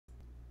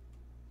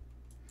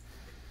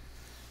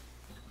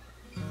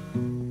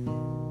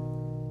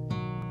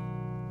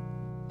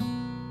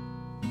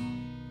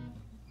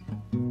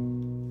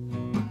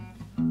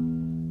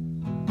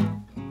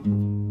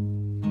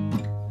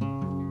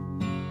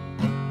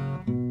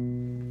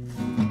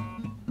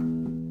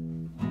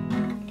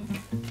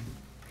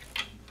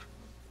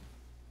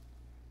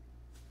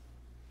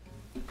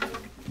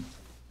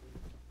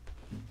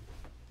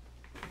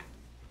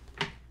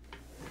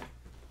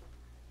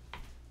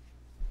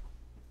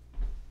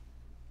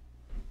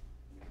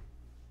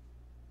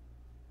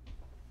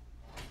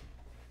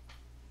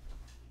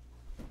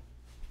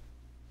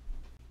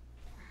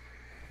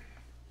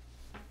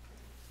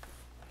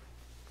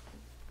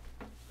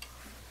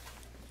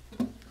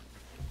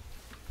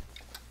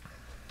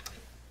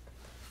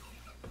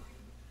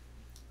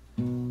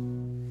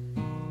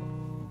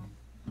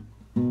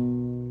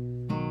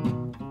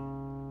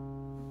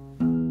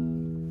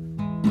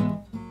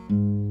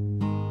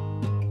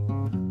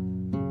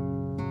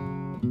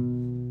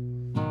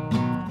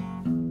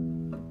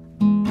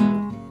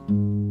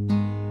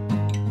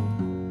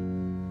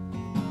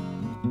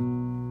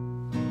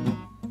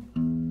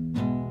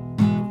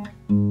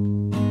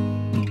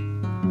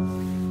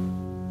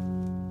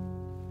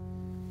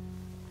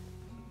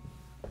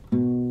If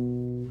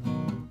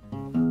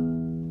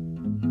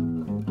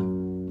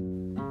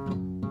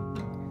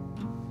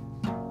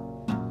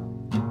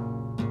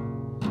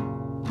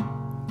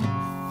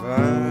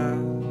I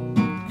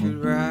could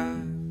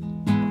write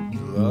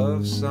a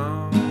love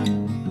song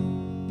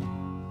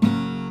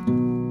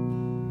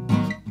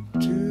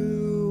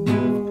to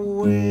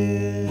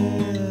win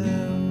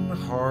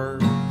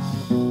hearts,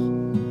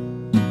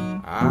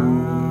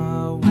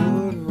 I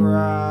would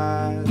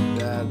write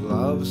that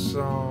love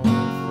song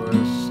for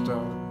a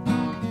start.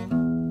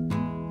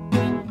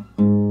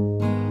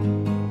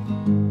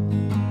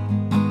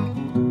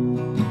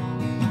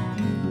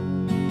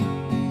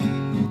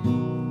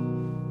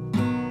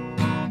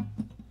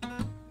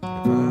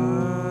 If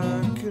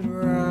I could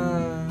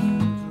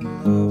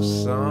write love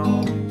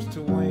songs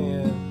to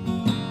win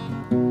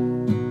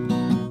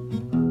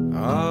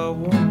a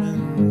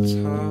woman's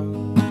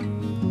heart,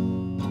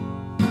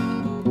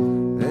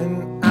 then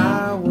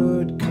I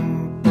would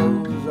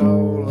compose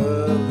all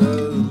of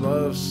those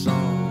love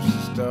songs to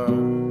start.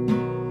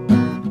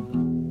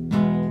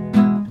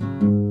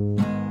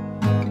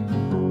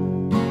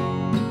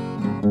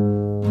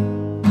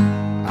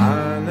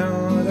 I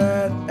know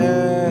that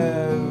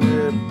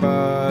everybody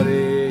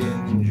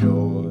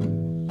enjoys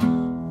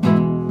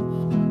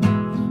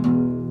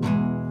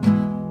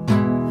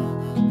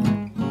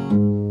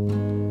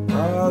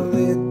a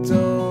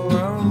little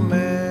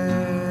romantic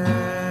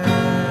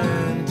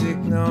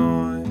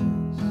noise.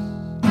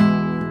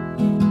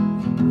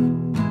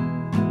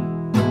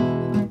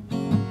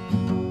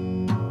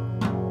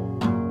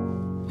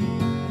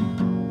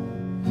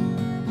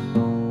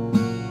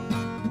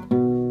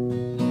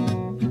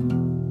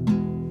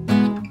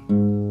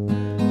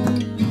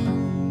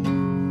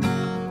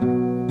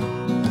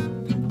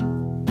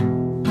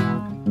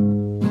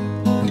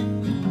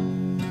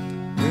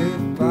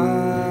 If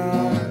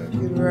I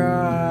could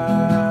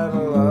write a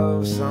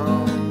love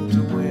song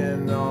to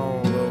win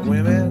all the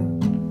women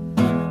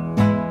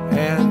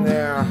and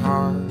their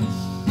hearts,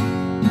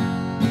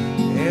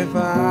 if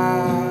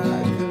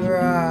I could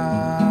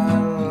write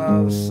a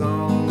love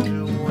song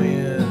to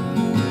win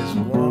this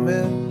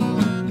woman,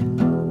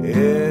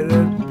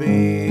 it'd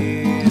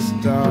be a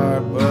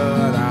start,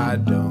 but I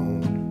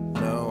don't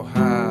know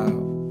how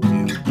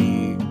to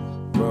be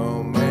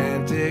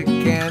romantic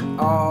and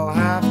all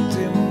have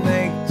to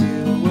make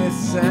do with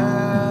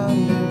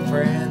sounding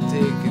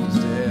frantic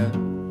instead.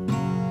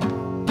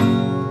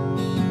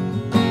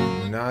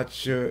 Not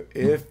sure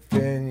if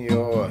in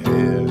your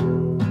head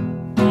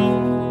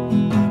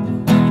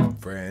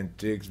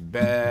frantic's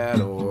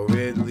bad or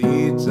it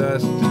leads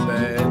us to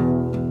bed.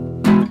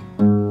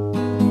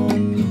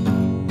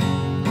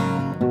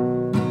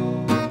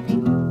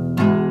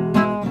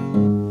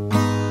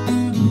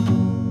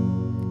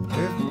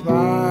 If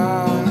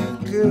I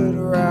could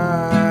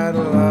write a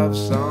love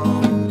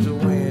song to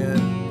win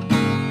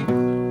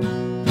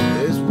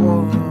this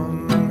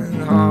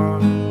woman's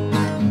heart,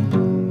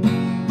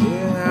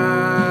 then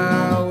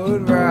I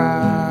would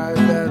write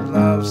that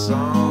love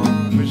song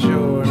for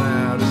sure.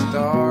 Now to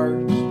start,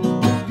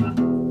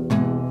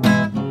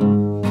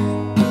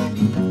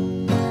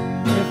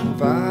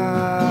 if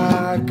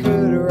I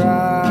could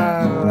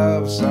write a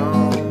love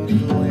song to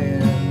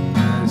win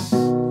this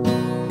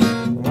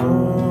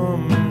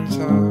woman's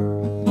heart,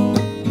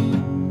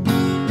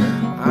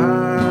 I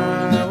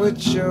would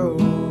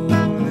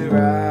surely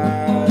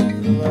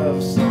write the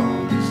love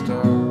song to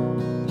start.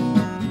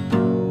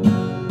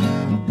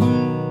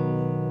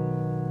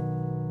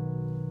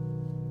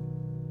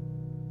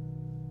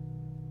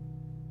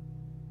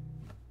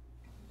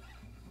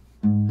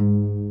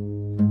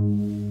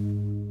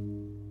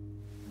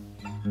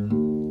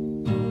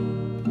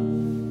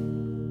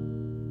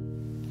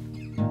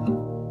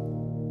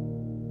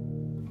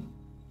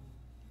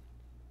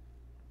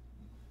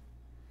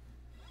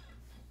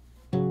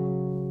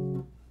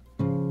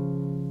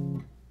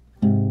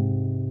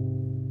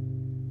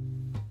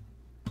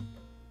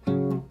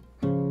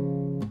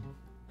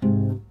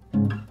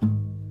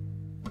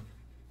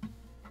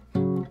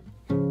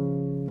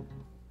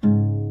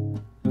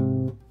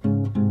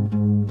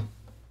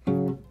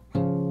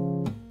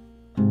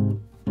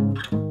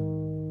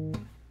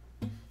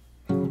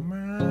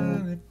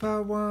 Mine if I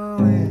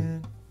want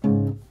it,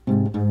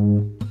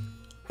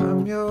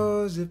 I'm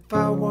yours if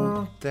I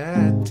want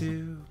that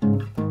too.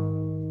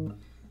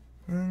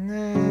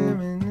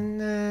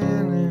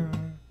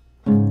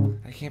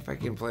 I can't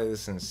fucking play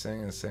this and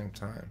sing at the same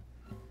time.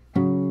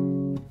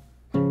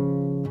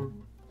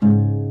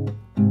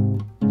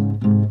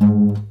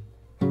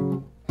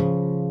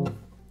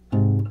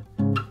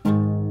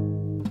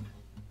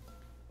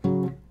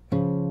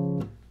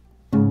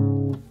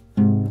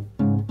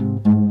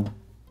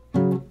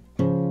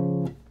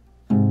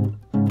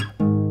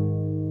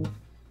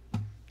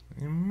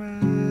 You're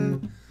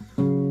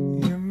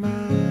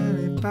mine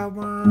if I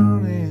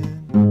want it,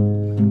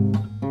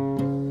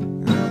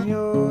 I'm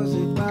yours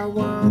if I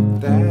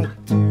want that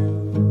too.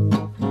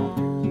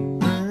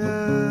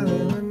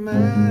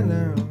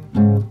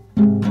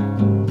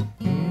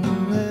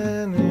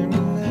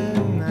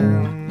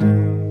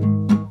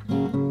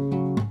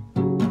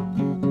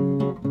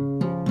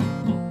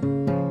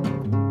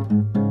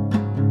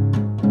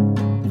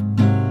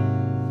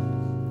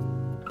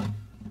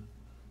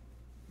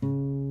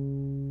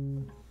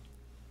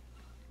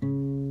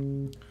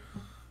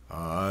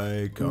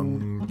 I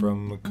come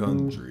from a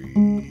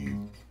country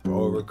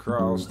far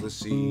across the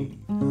sea,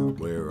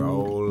 where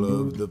all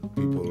of the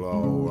people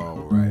are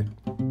alright.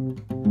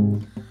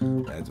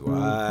 That's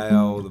why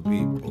all the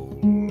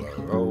people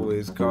are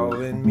always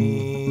calling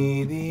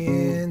me the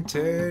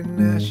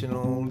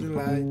international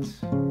delight.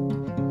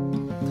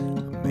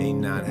 I may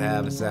not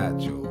have a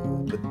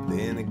satchel, but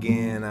then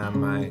again I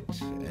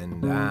might,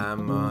 and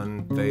I'm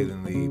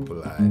unfailingly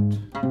polite.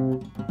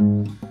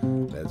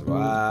 That's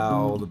why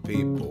all the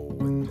people,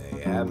 when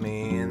they have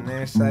me in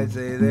their sights,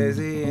 say there's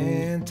the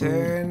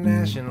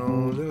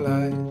international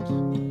delight.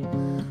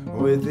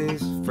 With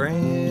his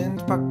friend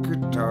Pucker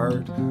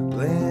Tart,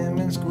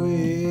 Lemon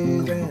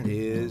Squeeze, and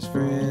his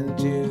friend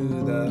to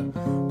the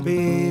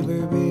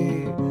Beaver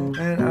Bee,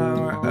 and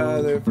our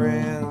other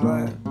friends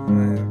like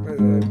I'm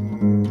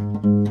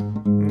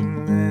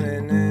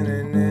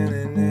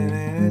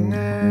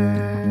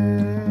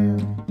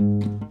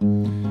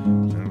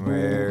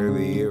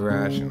rarely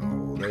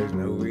irrational, there's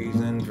no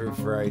reason for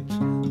fright,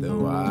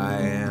 though I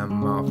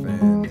am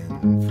often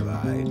in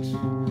flight.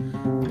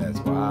 That's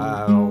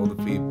why all the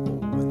people,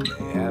 when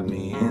they have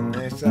me in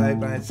their sight,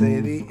 might say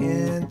the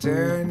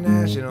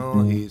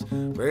international. He's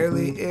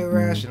rarely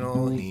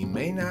irrational, he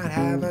may not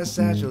have a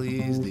satchel,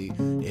 he's the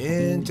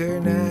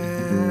international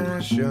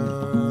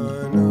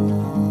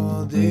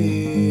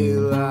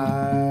delight.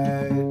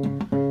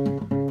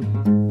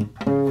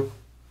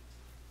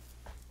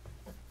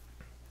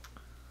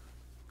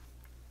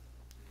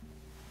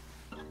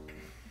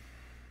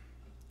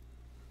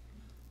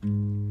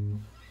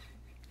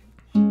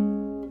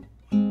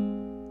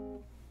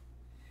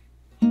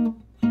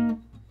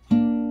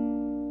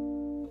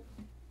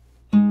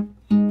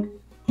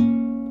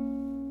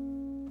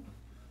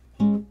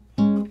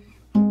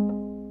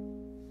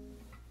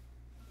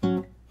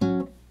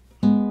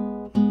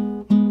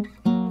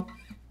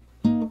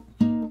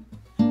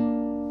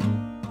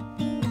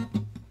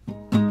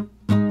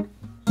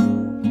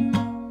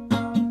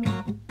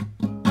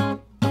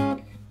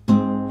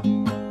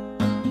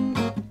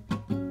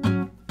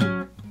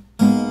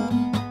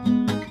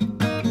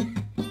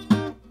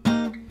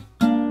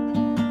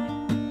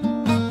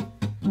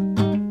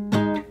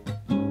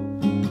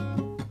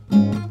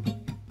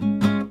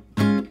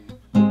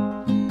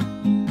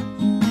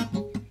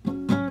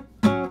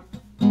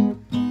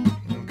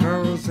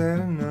 Had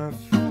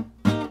enough.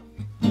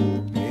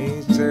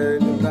 He's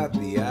heard about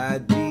the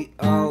ID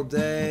all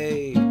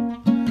day.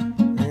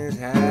 He's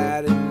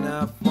had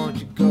enough. Won't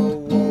you go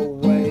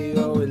away,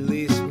 or at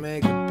least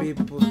make the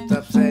people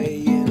stop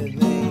saying his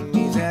name?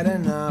 He's had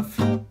enough.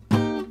 You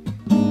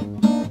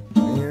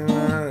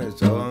know,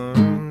 it's all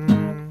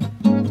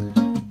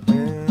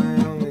the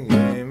only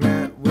game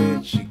at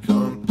which he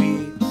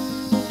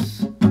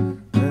competes.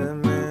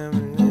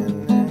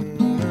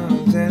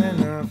 He's had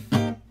enough.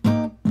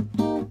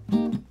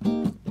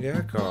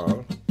 Yeah,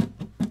 Carl,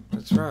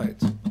 that's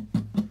right.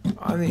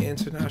 I'm the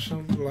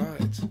international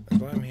delight,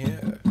 and I'm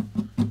here,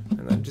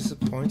 and I'm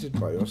disappointed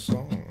by your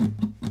song,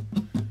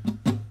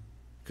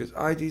 'cause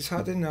ID's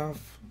had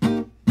enough.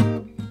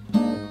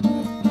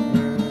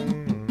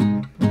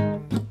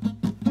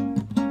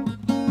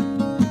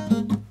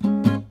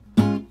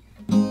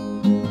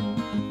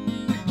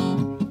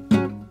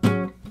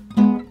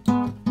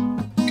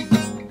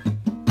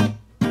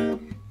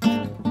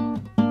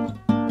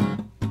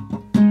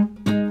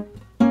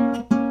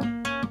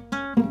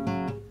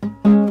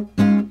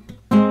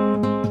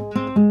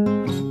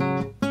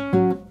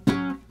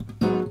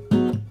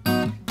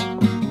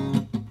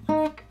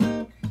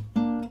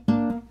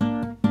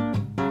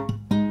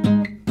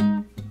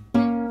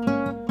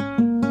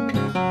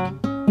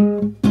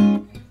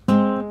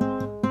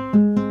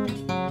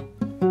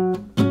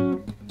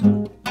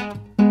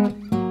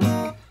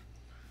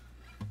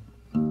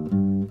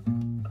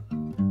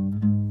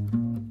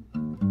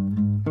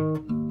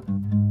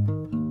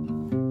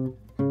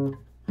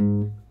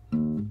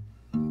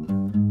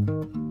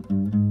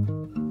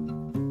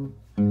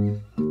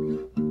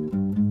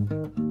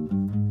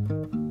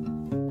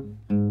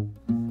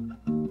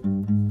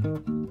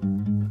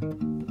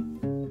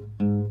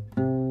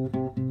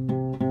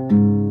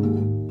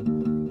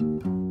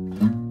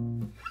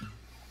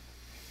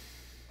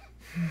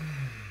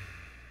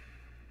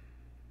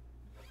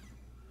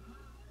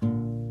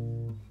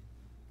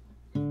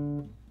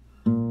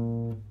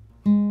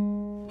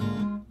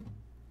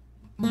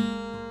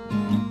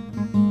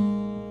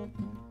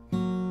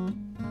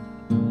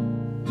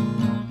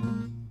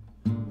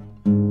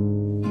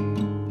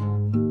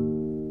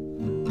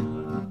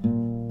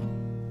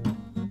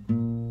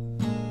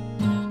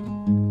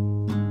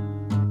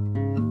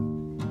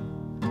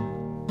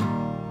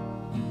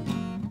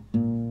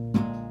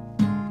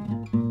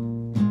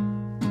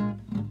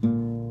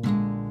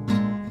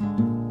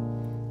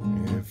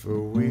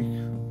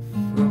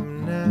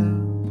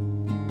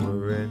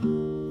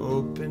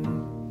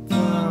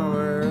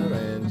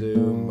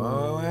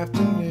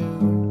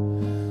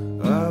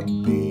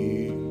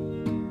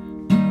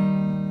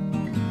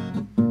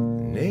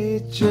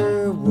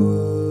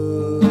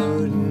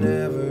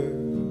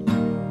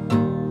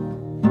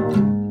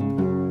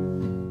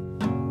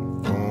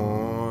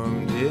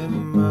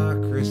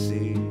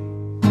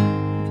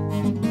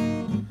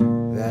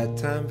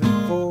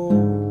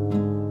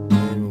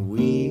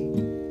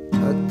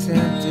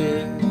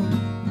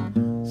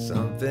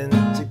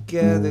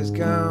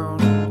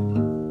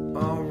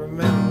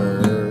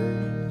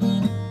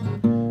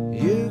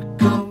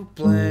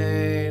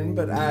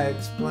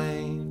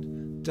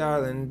 explained,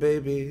 darling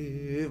baby,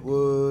 it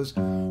was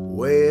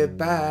way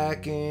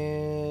back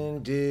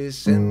in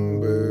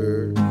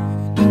December.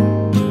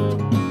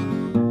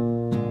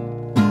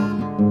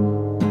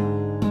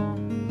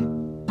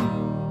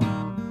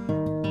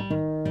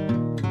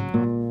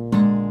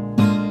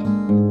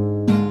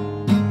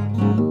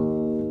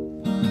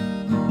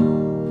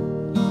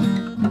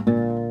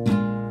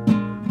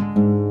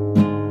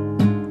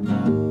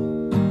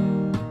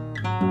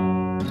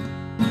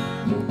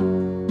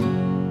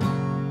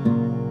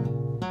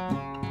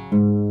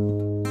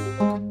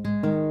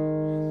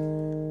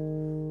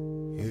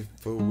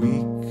 If a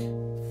week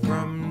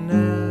from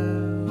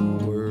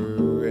now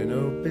we're an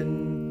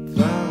open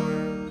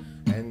flower,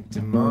 and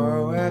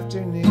tomorrow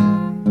afternoon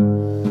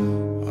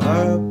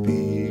I'll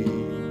be,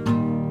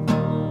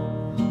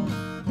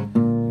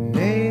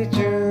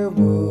 nature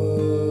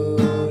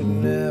would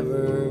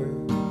never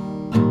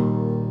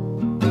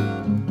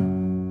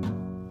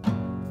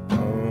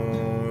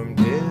formed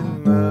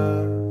in my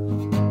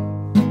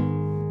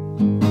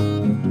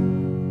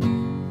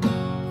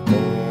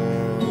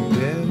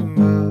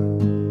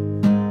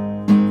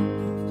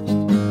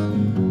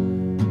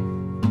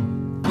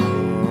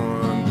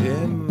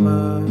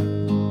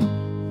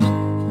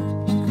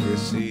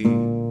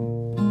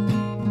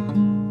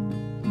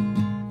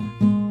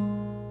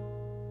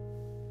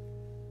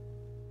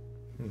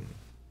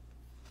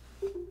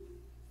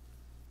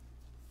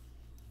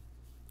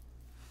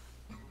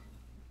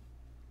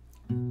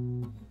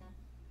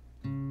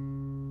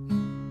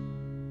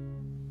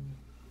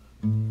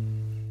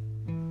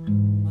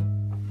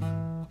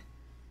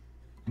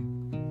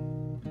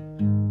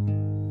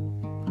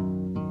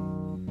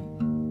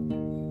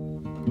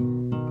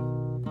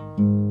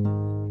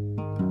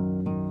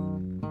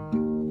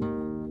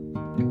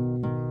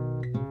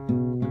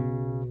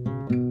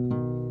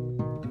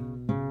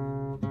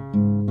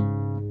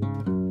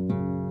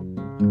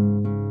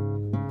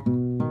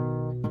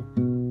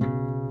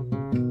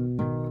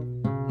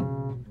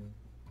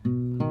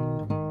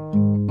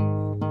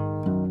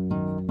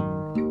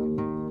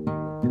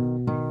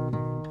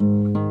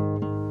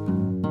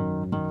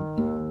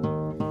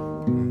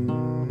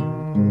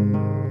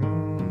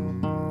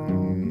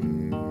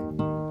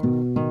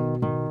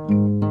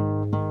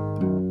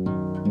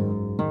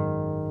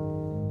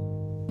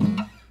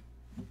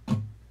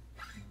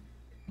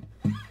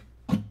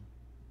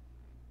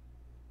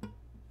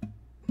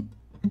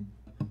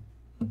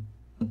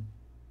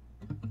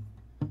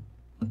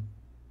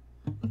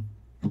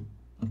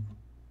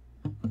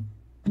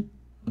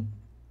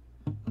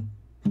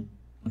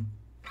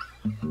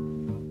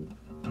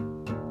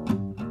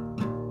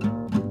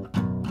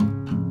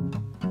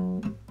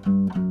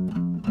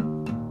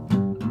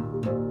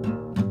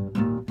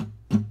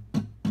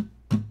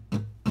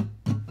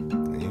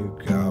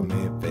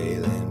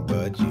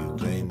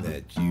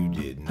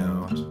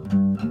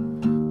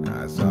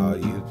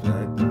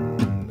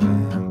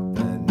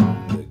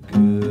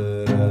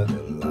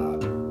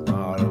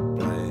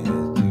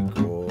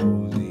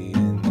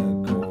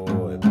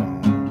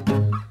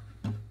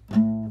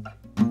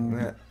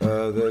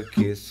the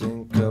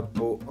kissing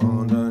couple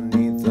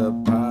underneath a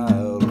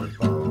pile of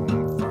palm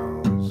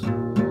fronds.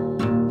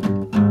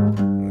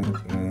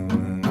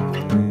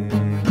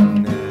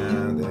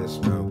 Now they're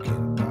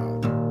smoking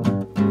pot,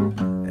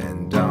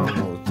 and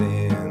almost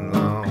in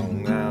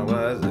long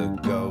hours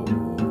ago,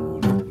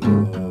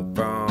 the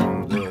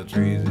from the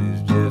trees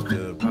is just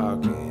a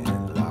parking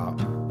lot.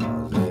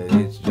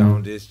 It's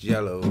jaundiced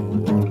yellow,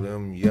 all of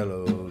them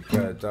yellow,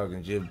 try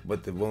talking shit,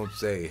 but they won't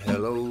say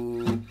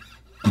hello.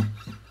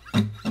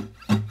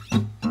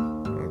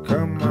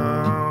 Come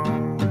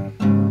on,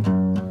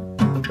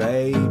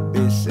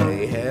 baby,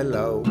 say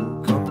hello.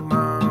 Come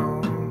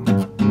on,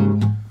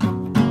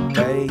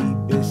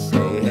 baby,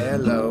 say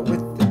hello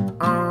with your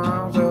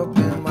arms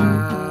open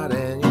wide,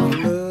 and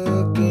you're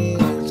looking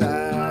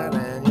inside,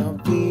 and you're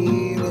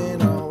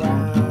feeling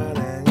alright,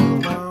 and you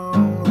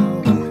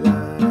wanna be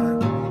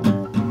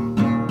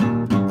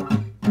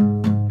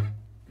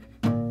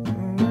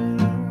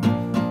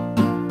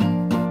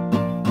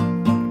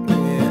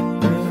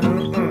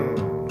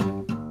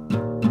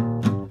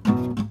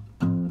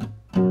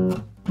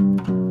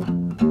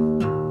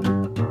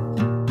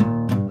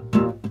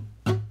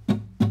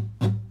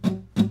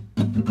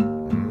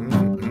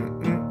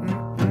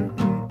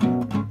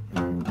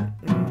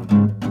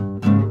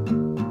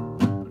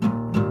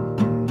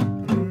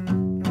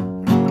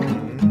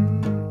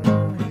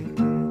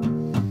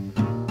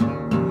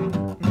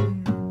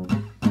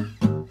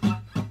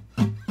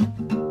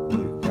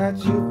got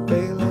you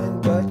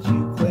failing, but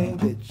you claimed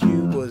that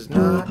you was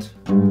not.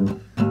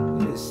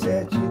 You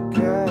said you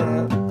got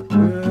out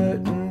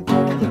written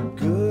for the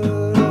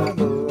good of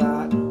the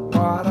lot.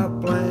 Water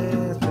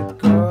plants that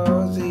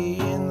cozy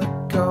in the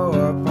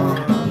co-op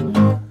pond.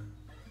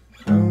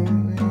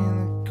 In the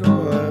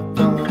co-op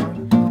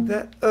pond.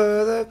 That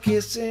other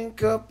kissing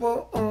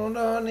couple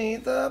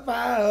underneath a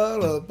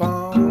pile of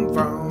palm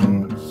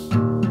fronds.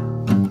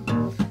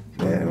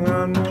 There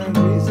are no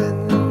reason.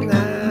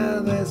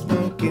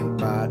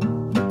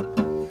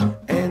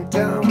 And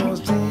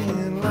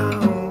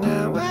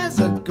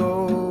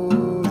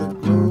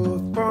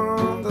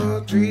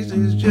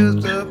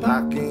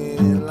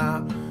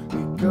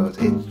 'cause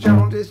it's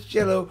jaundice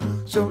yellow,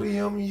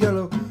 sodium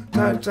yellow.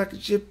 Tired of talking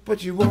shit,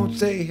 but you won't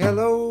say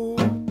hello.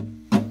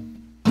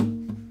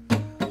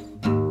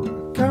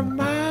 Come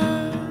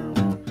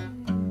on,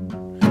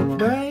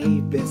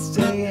 baby,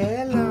 say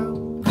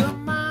hello.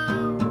 Come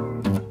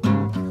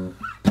on,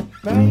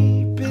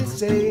 baby,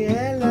 say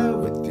hello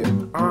with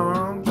your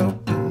arms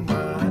open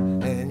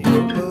wide, and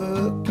you're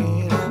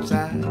looking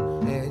inside,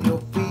 and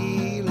you're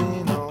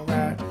feeling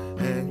alright,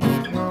 and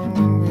you're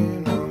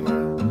longing alright.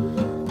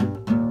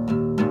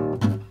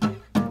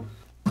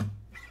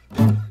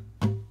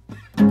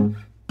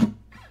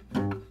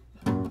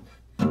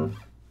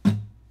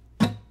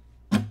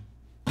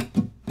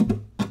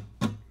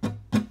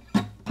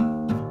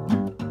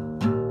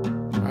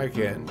 I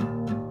can.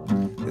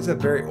 This is a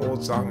very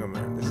old song of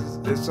mine.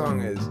 This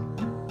song is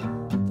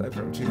like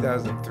from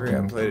 2003. I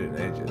haven't played it in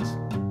ages.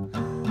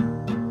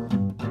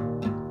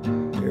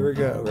 Here we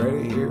go.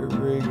 Ready? Here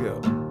we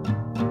go.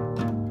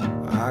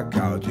 I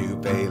called you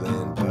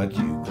Balin, but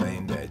you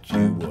claimed that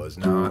you was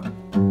not.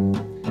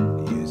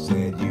 You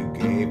said you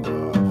gave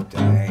up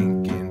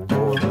tanking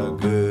for the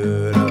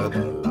good of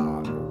the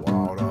lot.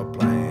 Water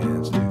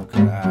plants too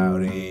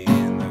crowded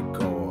in the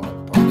core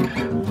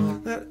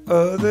park. That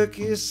other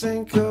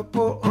kissing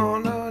couple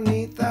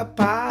underneath a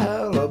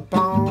pile of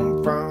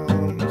palm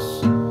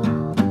fronds.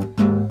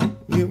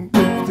 You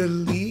moved the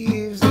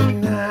leaves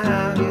and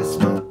now you're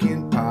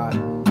smoking pot.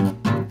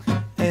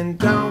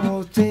 And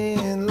almost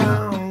 10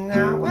 long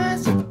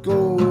hours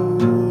ago,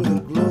 the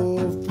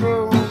glow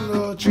from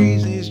the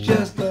trees is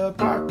just a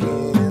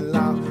parking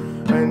lot.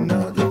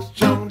 Another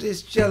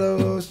jaundice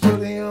yellow,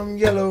 sodium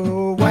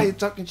yellow. Why you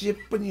talking shit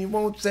when you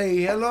won't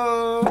say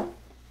hello?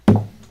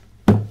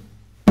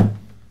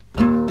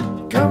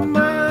 Come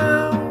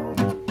on,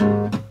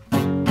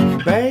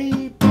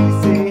 baby,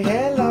 say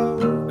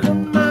hello.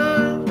 Come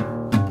on,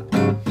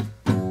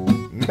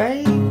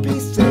 baby,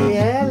 say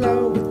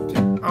hello with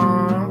your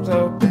arms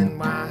open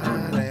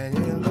wide, and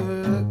you're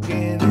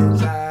looking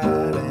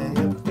inside, and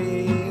you're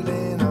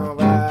feeling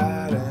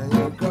alright, and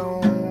you're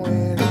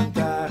going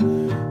inside.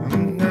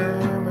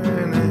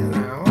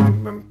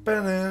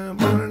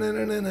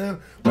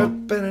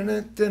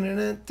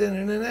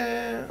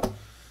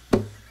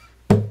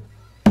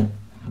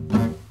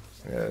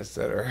 Yeah,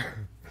 etc.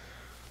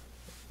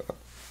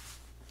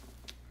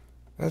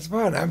 That's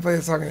fun. I haven't played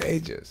this song in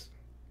ages.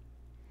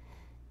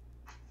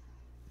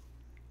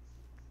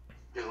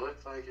 You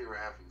looked like you were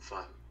having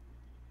fun.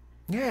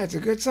 Yeah, it's a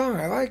good song.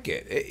 I like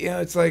it.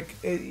 It's like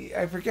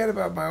I forget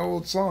about my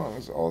old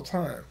songs all the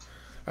time.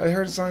 I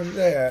heard a song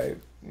today. I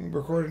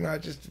recorded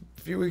not just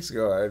a few weeks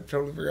ago. I had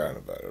totally forgotten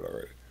about it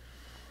already.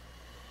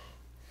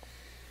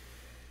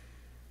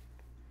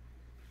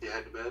 You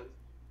head to bed?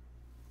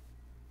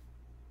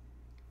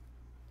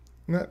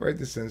 Not right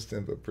this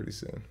instant, but pretty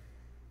soon.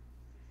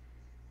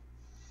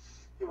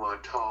 You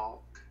want to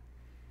talk?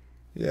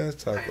 Yeah,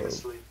 let's talk a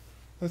Famously. little.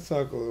 Let's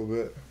talk a little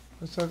bit.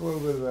 Let's talk a little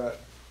bit about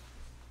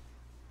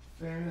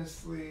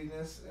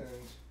famousliness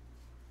and.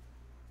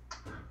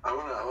 I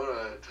wanna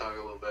talk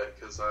a little bit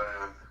because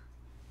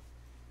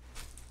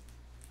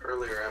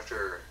earlier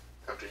after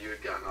you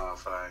had gotten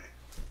off, I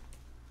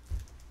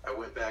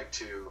went back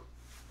to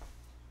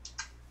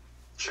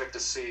check to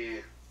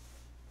see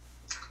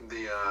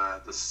the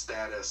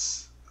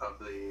status of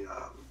the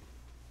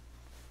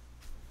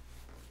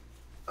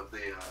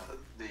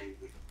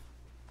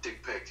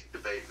dick pic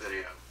debate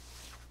video,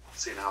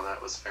 seeing how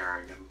that was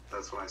faring, and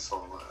that's when I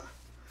saw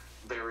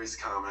Barry's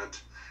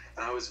comment,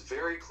 and I was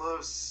very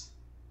close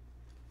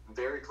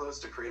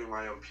to creating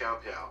my own Pow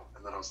Pow,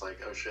 and then I was like,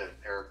 oh shit,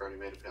 Eric already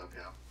made a Pow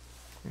Pow.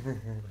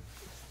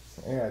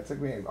 Yeah, it took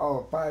me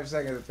 5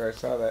 seconds after I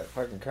saw that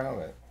fucking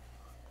comment.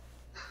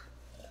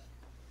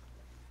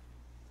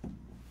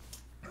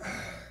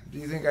 Do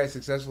you think I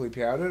successfully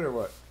powed it or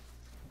what?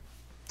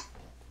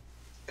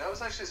 Yeah, I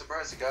was actually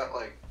surprised it got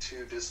like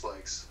 2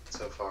 dislikes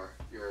so far,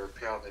 your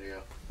Pow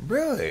video.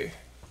 Really?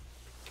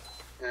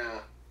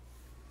 Yeah.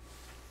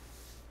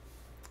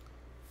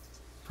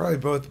 Probably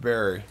both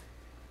Barry.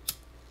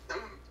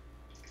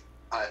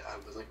 I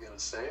wasn't gonna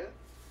say it,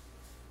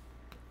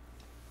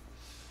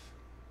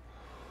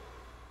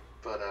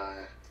 but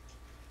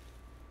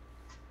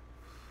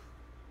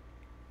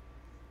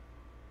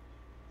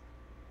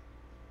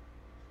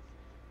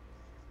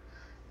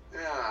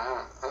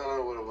yeah, I don't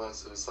know what it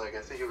was. It was like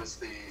I think it was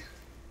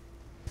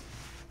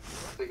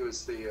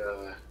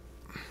the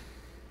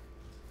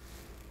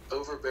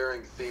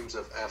overbearing themes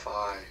of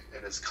FI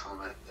in his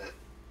comment that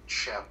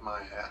chapped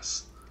my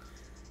ass.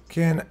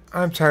 Ken,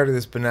 I'm tired of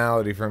this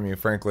banality from you,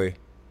 frankly.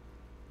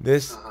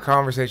 This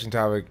conversation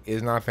topic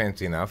is not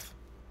fancy enough.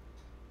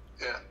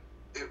 Yeah,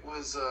 it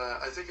was,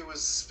 I think it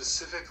was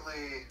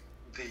specifically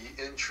the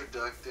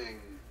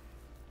introducing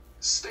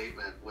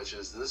statement, which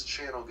is this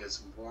channel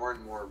gets more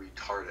and more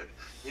retarded.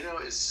 You know,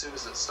 as soon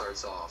as it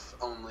starts off,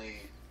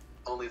 only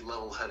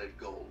level-headed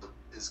gold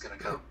is going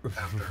to come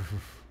after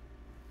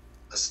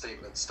a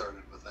statement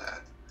started with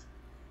that.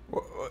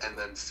 And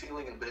then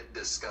feeling a bit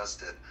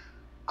disgusted,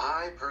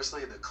 I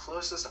personally, the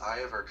closest I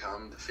ever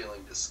come to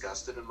feeling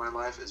disgusted in my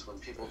life is when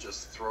people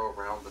just throw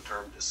around the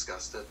term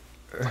disgusted.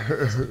 Like it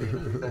doesn't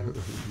mean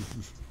anything.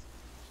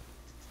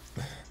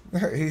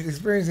 He's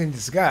experiencing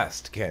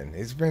disgust, Ken.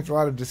 He's experienced a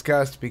lot of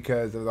disgust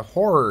because of the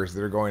horrors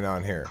that are going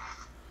on here.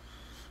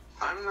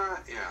 I'm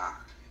not, yeah.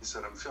 He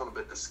said, I'm feeling a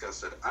bit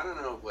disgusted. I don't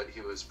know what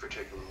he was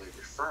particularly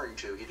referring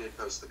to. He did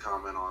post the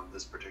comment on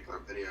this particular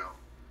video.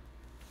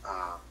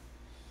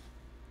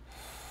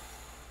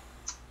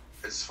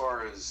 As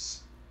far as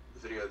the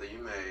video that you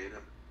made,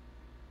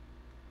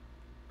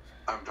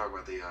 I'm talking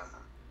about the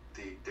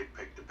dick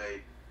pic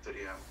debate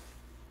video.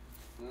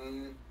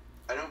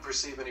 I don't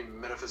perceive any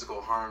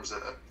metaphysical harms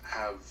that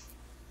I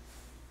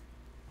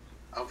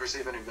don't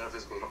perceive any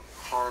metaphysical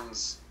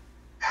harms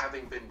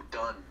having been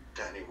done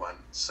to anyone,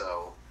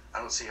 so I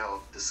don't see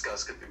how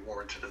disgust could be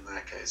warranted in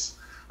that case,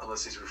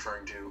 unless he's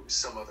referring to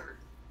some other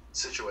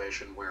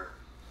situation where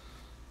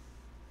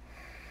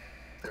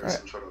there's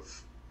some sort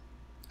of,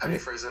 how do you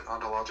phrase it,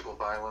 ontological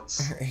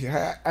violence?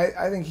 Yeah,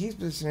 I think he's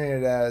positioning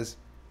it as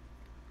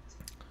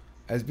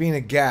being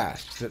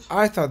aghast that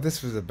I thought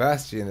this was a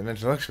bastion of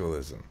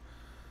intellectualism.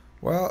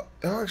 Well,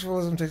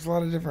 intellectualism takes a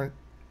lot of different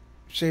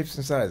shapes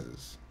and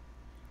sizes.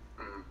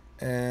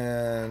 Mm-hmm.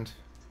 And,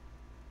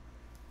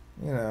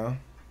 you know,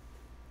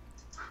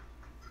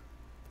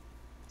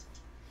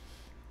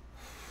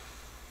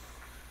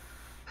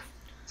 I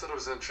thought it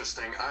was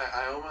interesting.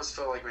 I almost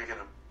felt like making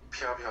a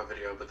Piao Piao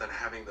video, but then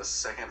having the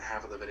second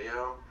half of the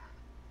video,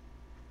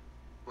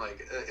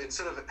 like,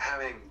 instead of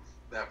having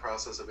that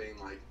process of being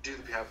like, do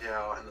the Piao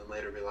Piao, and then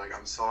later be like,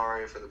 I'm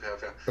sorry for the Piao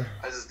Piao,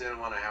 I just didn't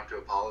want to have to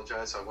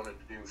apologize, so I wanted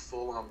to do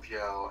full-on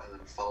Piao, and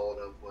then follow it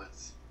up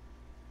with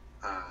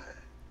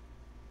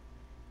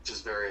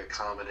just very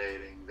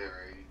accommodating,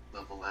 very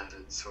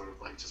level-headed, sort of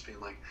like just being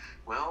like,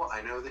 well,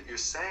 I know that you're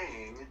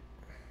saying,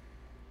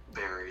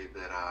 Barry,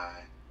 that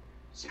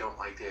you don't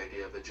like the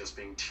idea of it just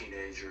being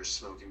teenagers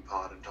smoking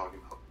pot and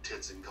talking about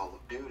tits in Call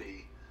of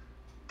Duty,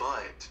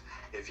 but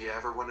if you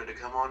ever wanted to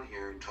come on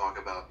here and talk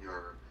about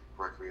your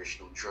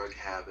recreational drug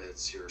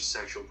habits, your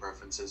sexual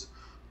preferences,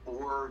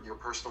 or your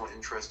personal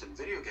interest in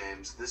video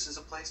games, this is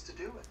a place to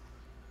do it.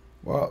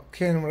 Well,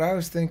 Ken, what I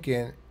was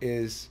thinking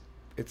is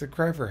it's a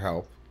cry for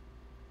help.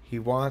 He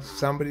wants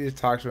somebody to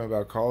talk to him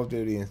about Call of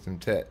Duty and some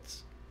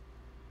tits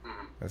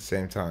at the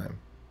same time.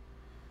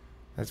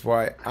 That's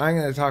why I'm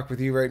going to talk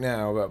with you right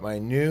now about my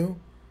new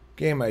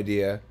game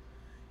idea.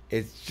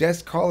 It's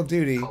just Call of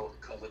Duty.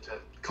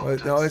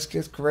 No, it's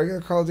just regular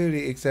Call of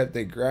Duty, except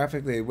they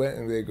graphically went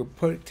and they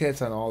put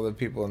tits on all the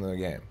people in the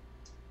game.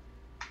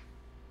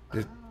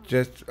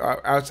 Just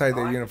outside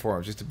their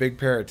uniforms, just a big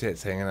pair of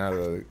tits hanging out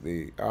of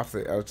the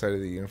outside of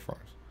the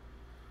uniforms.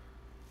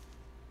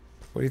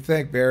 What do you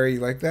think, Barry? You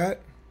like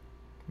that?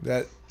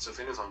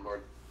 Sofina's on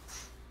board.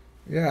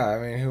 Yeah, I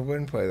mean, who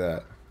wouldn't play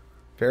that?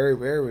 Barry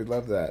would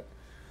love that.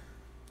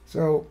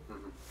 So,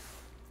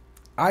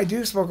 I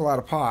do smoke a lot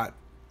of pot.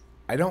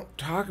 I don't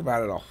talk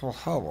about it a whole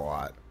hell of a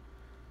lot.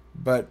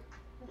 But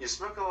you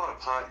smoke a lot of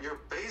pot. You're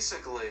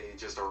basically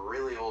just a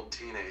really old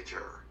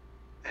teenager,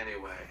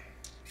 anyway.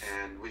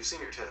 And we've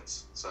seen your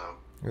tits, so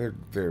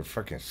they're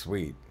fucking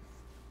sweet.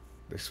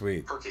 They're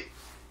sweet. Perky.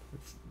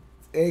 It's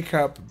A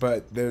cup,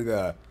 but they're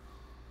the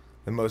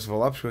most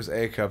voluptuous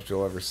A cups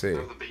you'll ever see.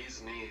 They're the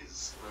bee's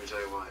knees. Let me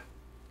tell you what.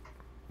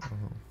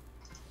 Mm-hmm.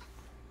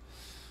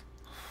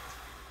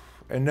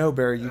 And no,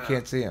 Barry, you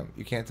can't see them.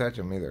 You can't touch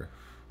them either.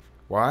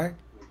 Why?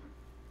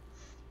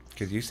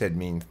 Because you said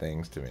mean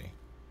things to me.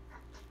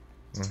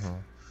 Mm-hmm.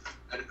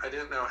 I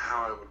didn't know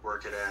how I would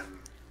work it in,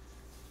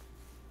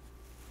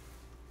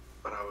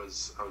 but I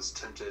was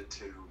tempted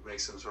to make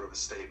some sort of a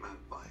statement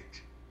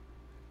like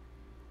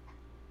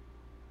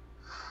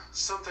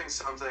something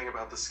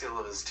about the skill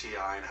of his TI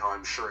and how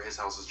I'm sure his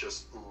house is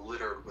just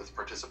littered with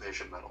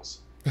participation medals.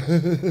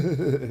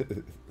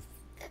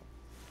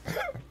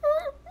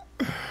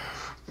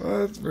 Well,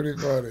 that's pretty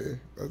funny.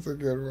 That's a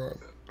good one.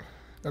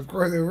 Of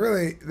course, the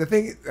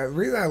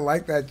reason I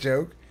like that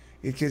joke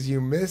is because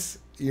you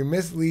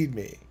mislead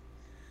me.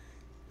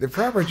 The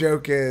proper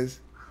joke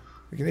is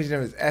the condition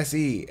of his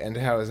SE and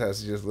how his house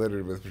is just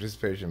littered with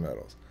participation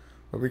medals.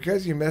 But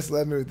because you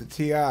misled me with the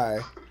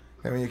TI,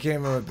 and when you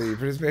came in with the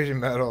participation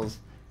medals,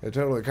 it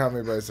totally caught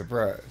me by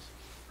surprise.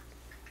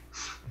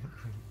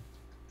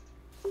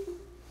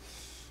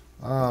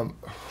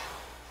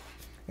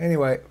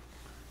 Anyway,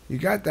 you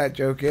got that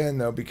joke in,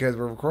 though, because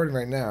we're recording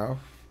right now.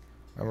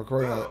 I'm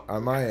recording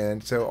on my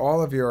end, so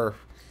all of your...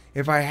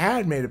 If I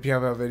had made a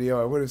Piao Piao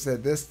video, I would have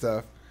said this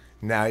stuff.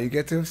 Now you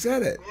get to have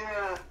said it.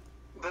 Yeah,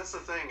 that's the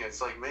thing.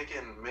 It's like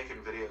making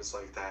videos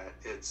like that.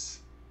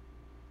 It's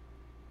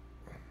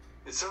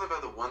something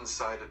about the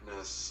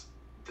one-sidedness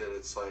that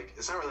it's like,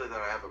 it's not really that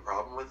I have a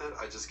problem with it.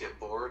 I just get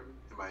bored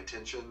and my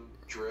attention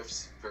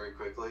drifts very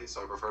quickly,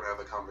 so I prefer to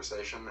have a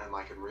conversation and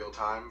like in real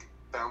time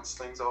bounce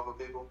things off of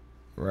people.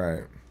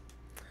 Right.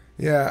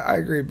 Yeah, I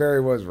agree.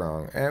 Barry was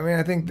wrong. I mean,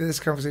 I think this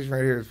conversation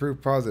right here is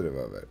proof positive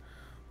of it.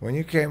 When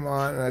you came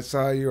on and I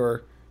saw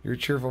your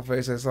cheerful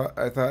face, I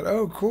thought,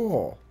 oh,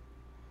 cool.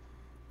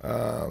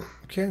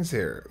 Ken's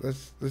here.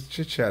 Let's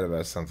chit chat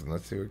about something.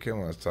 Let's see what Ken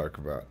wants to talk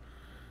about.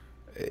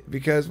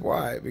 Because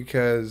why?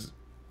 Because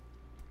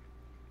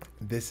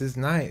this is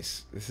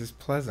nice. This is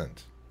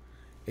pleasant.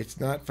 It's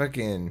not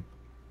fucking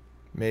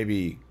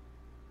maybe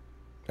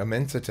a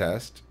Mensa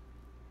test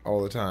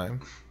all the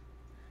time.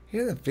 He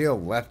doesn't feel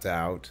left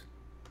out.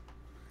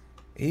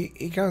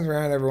 He comes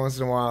around every once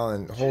in a while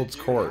and holds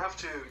court.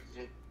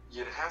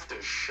 You'd have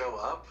to show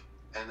up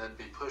and then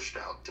be pushed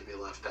out to be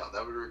left out.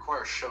 That would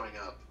require showing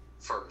up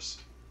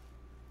first.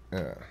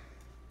 Yeah.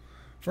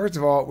 First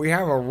of all, we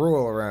have a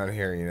rule around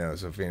here, you know,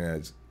 Sophina.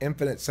 It's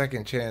infinite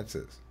second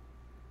chances.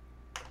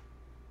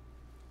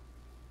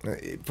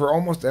 For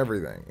almost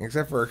everything.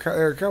 Except for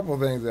there are a couple of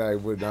things that I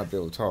would not be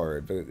able to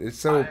tolerate. But it's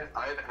so...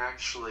 I've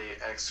actually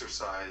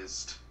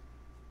exercised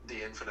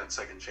the infinite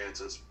second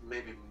chances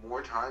maybe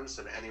more times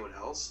than anyone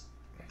else.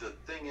 The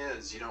thing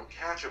is, you don't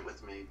catch it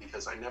with me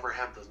because I never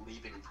have the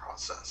leaving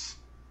process.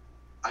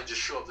 I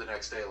just show up the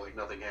next day like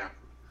nothing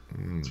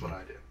happened. That's what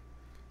I do.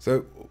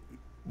 So,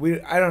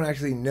 I don't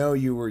actually know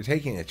you were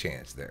taking a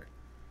chance there.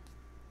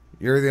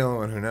 You're the only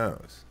one who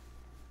knows.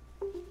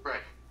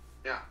 Right.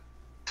 Yeah.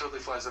 Totally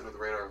flies under the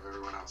radar of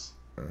everyone else.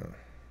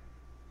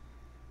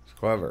 It's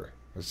clever.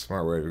 It's a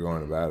smart way of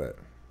going about it.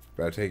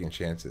 About taking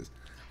chances.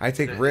 I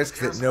take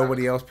risks that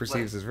nobody else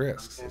perceives as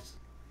risks. It's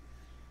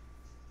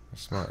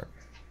smart.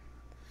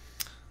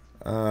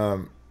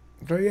 So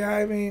yeah,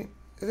 I mean,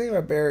 the thing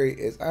about Barry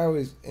is I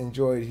always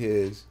enjoyed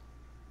his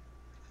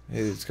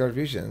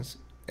contributions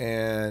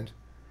and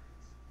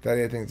that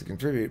he had things to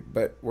contribute,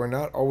 but we're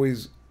not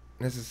always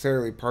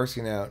necessarily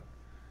parsing out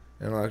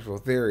intellectual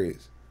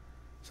theories.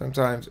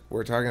 Sometimes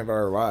we're talking about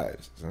our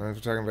lives. Sometimes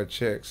we're talking about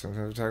chicks.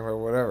 Sometimes we're talking about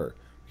whatever.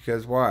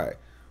 Because why?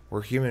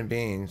 We're human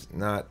beings,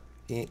 not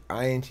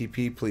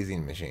INTP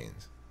pleasing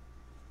machines.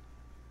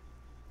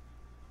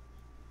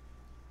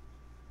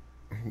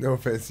 No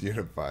offense,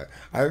 Unify.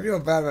 I feel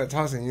bad about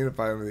tossing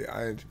Unify over the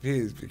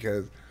INTPs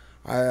because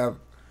I have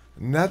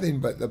nothing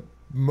but the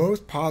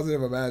most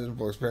positive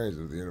imaginable experience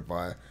with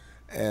Unify,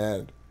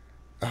 and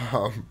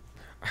I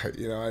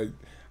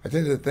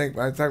tend to think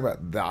when I talk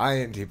about the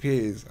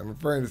INTPs, I'm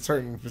referring to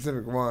certain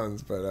specific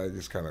ones, but I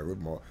just kind of group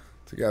them all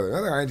together.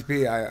 Another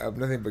INTP I have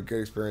nothing but good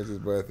experiences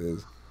with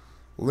is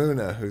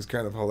Luna, who's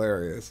kind of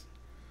hilarious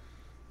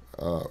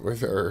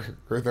with her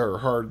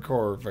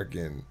hardcore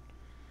fucking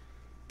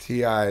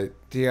TI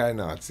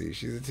Nazi.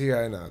 She's a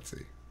TI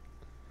Nazi.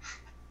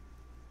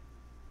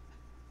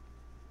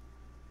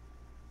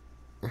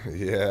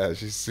 Yeah,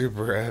 she's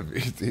super heavy.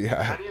 TI.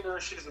 How do you know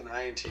she's an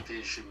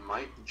INTP? She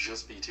might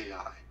just be TI.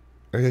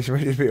 Okay, she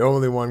might just be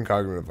only one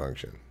cognitive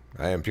function.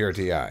 I am pure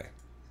TI.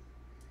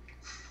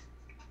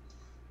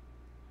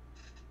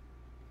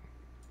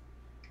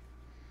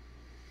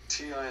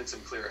 TI and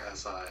some clear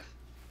SI.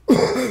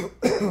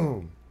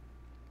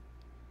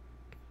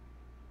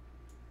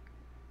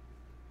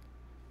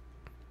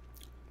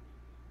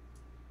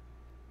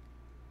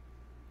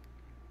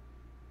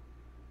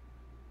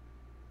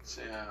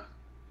 So, yeah.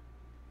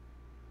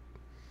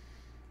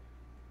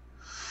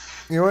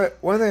 You know what?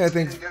 One thing I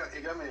think...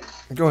 It got me...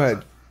 Go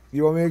ahead.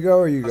 You want me to go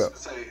or you go? I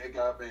was going to say, it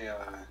got me...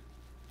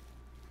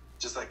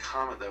 just that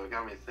comment, though, it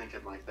got me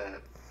thinking like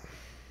that.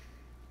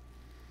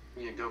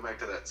 You go back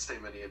to that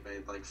statement he had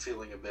made, like,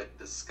 feeling a bit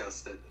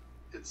disgusted.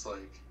 It's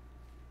like...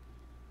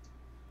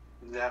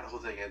 That whole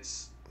thing,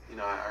 it's... You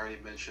know, I already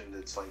mentioned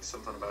it's like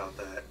something about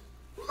that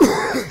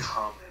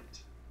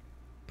comment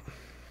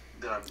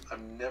that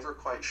I'm never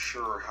quite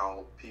sure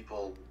how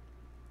people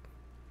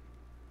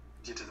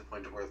get to the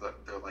point where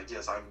they're like,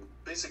 yes, I'm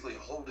basically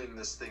holding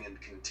this thing in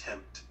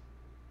contempt.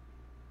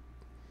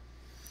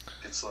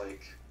 It's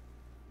like...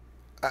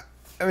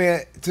 I mean,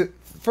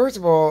 first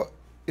of all,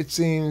 it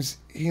seems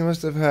he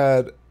must have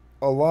had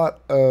a lot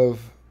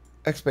of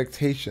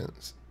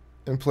expectations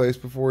in place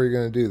before you're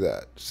going to do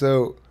that.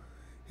 So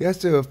he has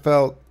to have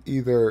felt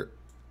either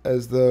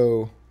as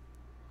though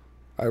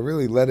I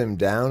really let him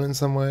down in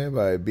some way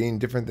by being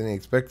different than he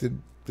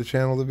expected the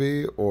channel to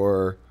be,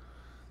 or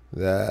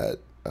that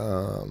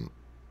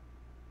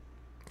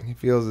he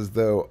feels as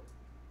though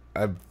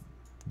I've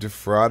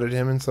defrauded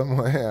him in some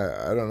way.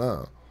 I don't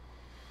know.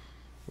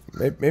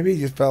 Maybe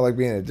he just felt like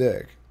being a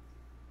dick.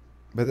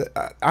 But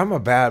I'm a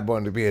bad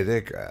one to be a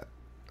dick at.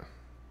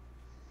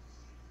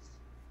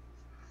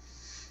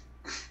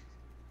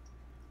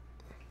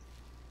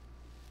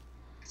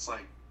 It's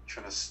like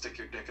trying to stick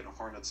your dick in a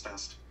hornet's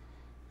nest.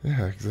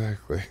 Yeah,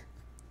 exactly.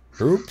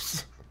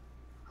 Oops.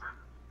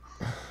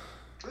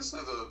 This is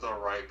the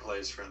right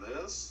place for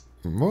this.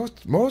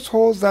 Most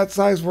holes that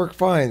size work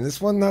fine. This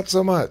one, not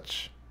so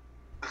much.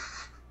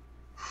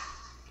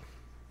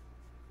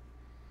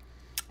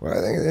 What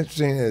I think is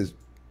interesting is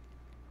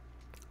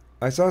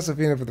I saw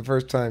Safina for the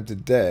first time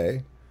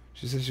today.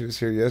 She said she was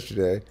here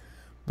yesterday,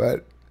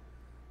 but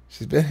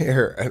she's been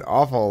here an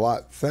awful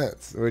lot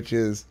since, which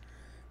is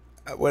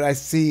what I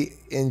see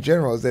in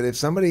general is that if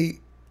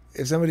somebody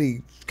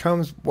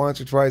comes once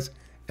or twice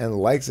and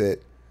likes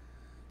it,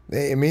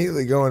 they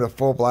immediately go into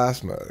full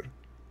blast mode.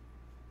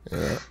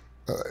 Yeah.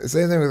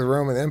 Same thing with the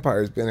Roman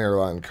Empire. Has been here a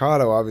lot. And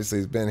Cato obviously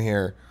has been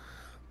here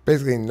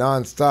basically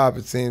non-stop,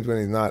 it seems, when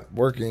he's not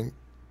working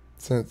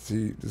since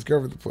he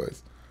discovered the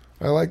place.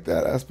 I like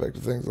that aspect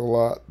of things a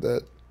lot,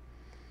 that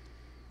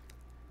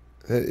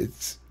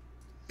it's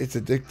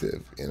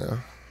addictive, you know.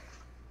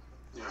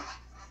 Yeah.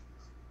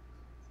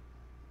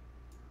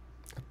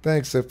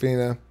 Thanks,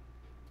 Sophina.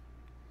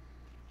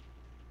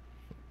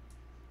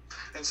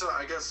 And so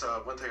I guess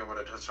one thing I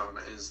want to touch on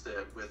is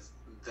that with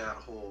that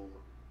whole,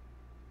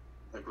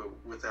 like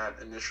with that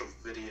initial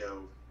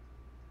video,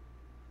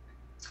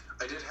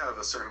 I did have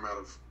a certain amount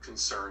of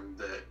concern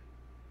that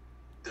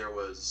there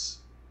was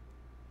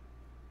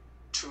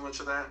too much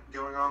of that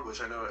going on,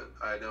 which I know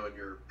in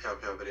your Pow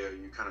Pow video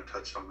you kind of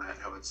touched on that,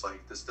 how it's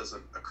like this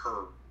doesn't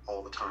occur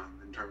all the time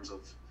in terms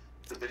of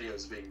the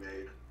videos being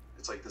made.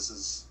 It's like this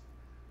is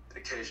an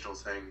occasional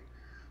thing.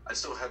 I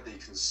still had the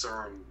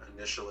concern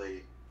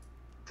initially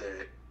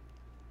that,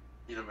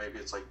 you know, maybe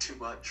it's like too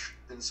much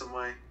in some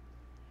way.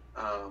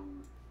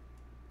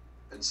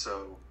 And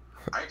so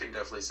I can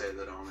definitely say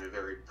that on a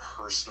very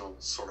personal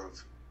sort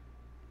of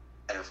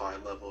FI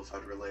level, if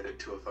I'd relate it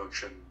to a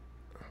function,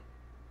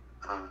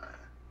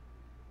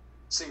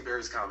 seeing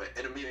Barry's comment,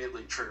 it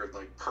immediately triggered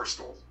like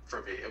personal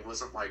for me. It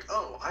wasn't like,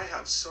 oh, I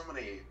have so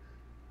many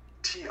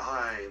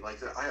TI, like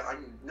that.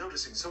 I'm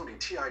noticing so many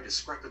TI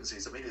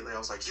discrepancies. Immediately I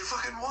was like, you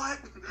fucking what?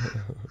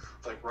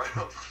 Like right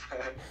off the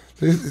bat.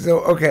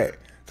 So okay,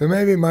 so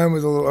maybe mine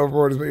was a little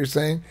overboard is what you're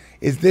saying.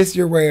 Is this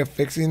your way of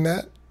fixing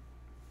that?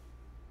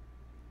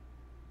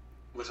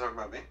 We're talking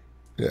about me?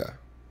 Yeah.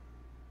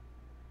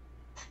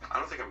 I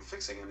don't think I'm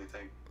fixing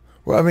anything.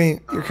 Well, I mean,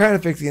 you're kind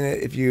of fixing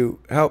it if you're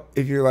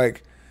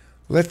like,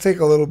 let's take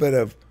a little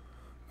bit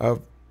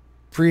of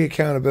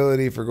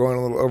pre-accountability for going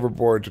a little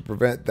overboard to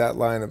prevent that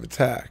line of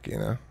attack, you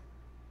know?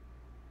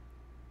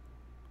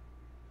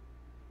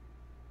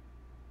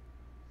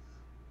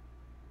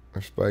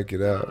 Or spike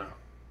it out.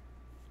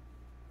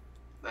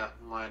 That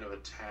line of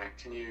attack,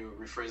 can you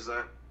rephrase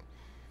that?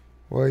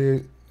 Well,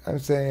 I'm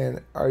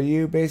saying, are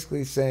you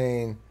basically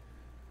saying,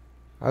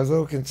 I was a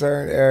little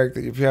concerned, Eric,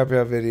 that your Pow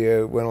Pow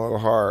video went a little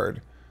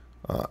hard.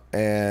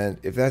 And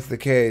if that's the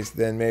case,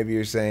 then maybe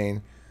you're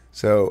saying,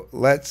 so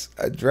let's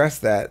address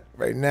that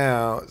right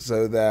now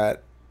so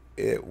that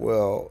it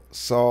will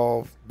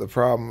solve the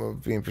problem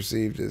of being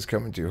perceived as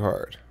coming too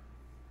hard.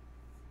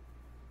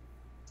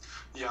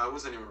 Yeah, I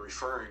wasn't even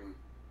referring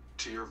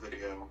to your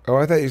video. Oh,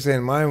 I thought you were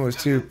saying mine was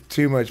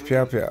too much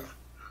Pow Pow.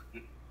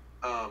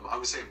 I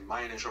was saying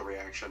my initial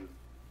reaction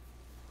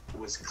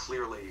was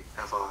clearly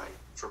FI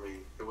for me.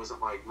 It wasn't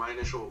like my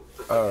initial...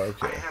 Oh,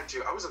 okay.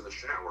 I was in the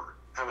shower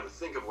having to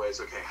think of ways,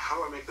 okay, how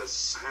do I make this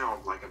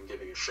sound like I'm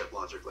giving a shit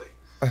logically?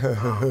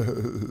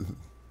 Yeah,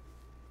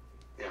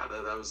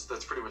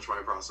 that's pretty much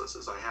my process,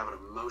 is I have an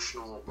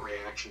emotional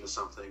reaction to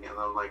something, and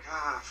I'm like,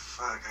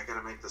 fuck, I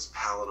gotta make this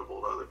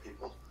palatable to other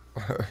people.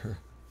 I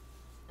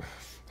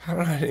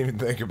didn't even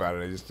think about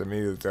it. I just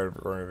immediately started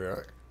recording a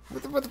video.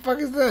 Like, what the fuck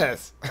is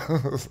this?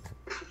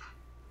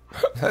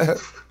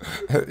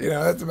 You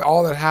know, that's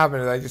all that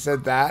happened. Is I just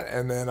said that,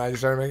 and then I just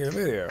started making a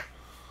video.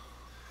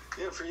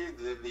 Yeah, for you,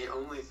 the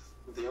only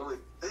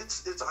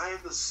it's I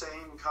have the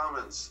same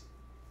comments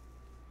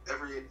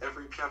every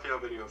Pow Pow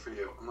video for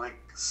you. I'm like,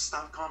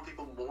 stop calling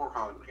people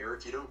moron,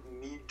 Eric. You don't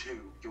need to.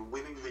 You're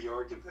winning the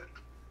argument.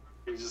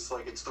 You're just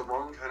like, it's the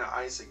wrong kind of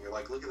icing. You're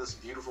like, look at this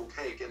beautiful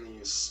cake, and then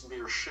you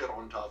smear shit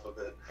on top of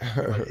it.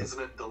 You're like,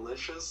 isn't it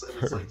delicious? And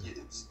it's like,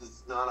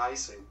 it's not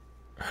icing.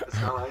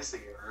 It's not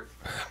icing, Eric.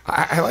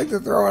 I like to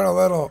throw in a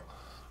little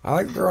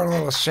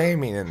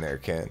shaming in there,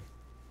 Ken.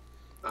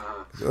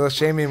 A little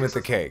shaming with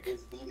the cake.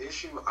 The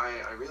issue,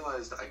 I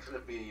realized I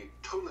couldn't be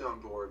totally on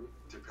board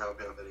with your Pow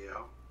Pow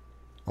video.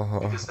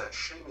 Because that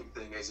shaming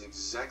thing is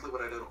exactly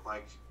what I didn't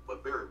like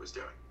what Barry was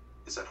doing.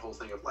 Is that whole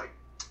thing of like,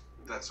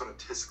 that sort of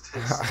tisk.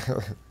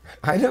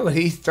 I know,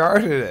 he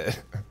started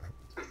it.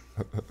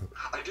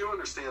 I do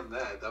understand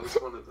that. That was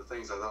one of the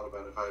things I thought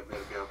about if I had made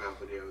a Pow Pow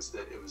video, is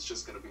that it was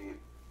just going to be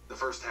the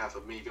first half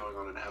of me going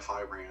on an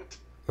FI rant.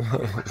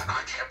 Like,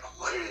 I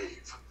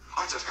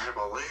just can't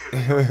believe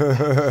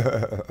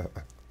it.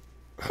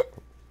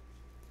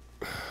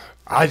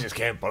 I just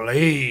can't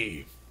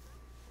believe.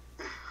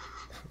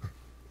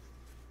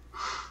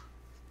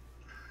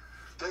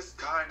 This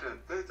kind of,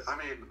 I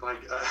mean,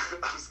 like,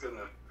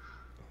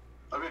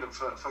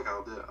 fuck,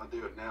 I'll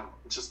do it now.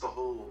 Just the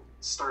whole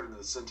starting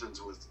the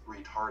sentence with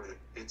retarded.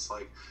 It's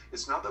like,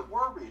 it's not that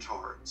we're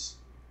retards.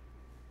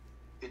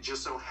 It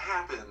just so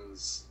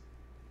happens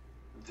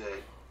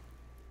that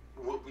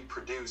what we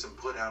produce and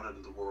put out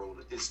into the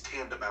world is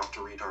tantamount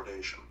to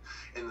retardation.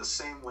 In the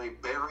same way,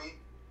 Barry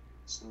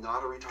is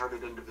not a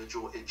retarded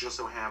individual. It just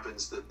so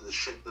happens that the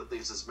shit that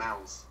leaves his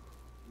mouth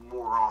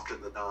more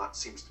often than not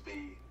seems to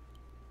be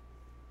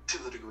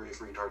to the degree of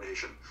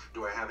retardation.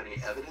 Do I have any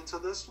evidence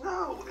of this?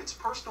 No, it's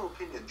personal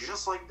opinion,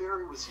 just like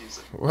Barry was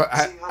using. Well,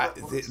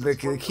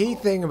 the key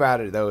thing about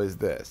it though is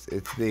this: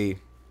 it's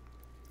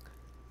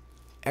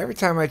every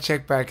time I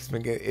check back,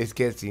 it's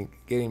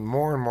getting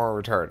more and more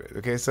retarded.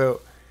 Okay,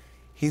 so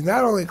he's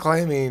not only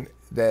claiming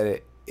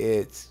that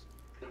it's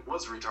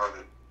was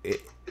retarded.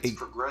 It's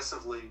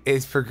progressively...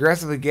 It's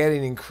progressively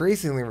getting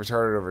increasingly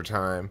retarded over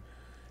time.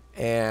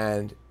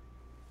 And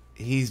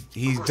he's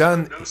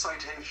done... No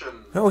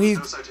citation. No,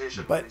 no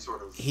citation of any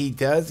sort of... He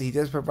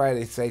does provide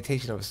a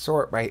citation of a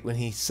sort when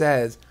he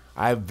says,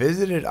 "I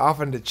visited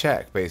often to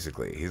check,"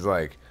 basically. He's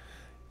like...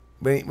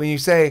 When you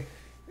say...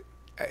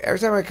 Every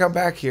time I come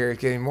back here,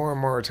 it's getting more and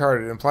more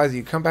retarded. It implies that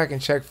you come back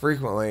and check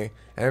frequently,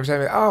 and every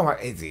time,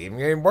 it's even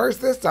getting worse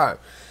this time.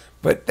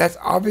 But that's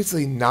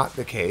obviously not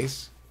the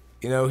case.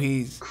 You know,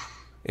 if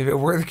it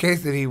were the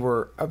case that he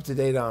were up to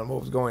date on what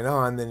was going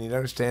on, then you'd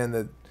understand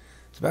that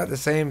it's about the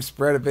same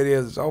spread of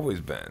videos it's always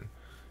been.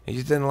 He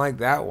just didn't like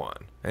that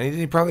one, and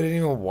he probably didn't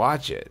even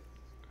watch it.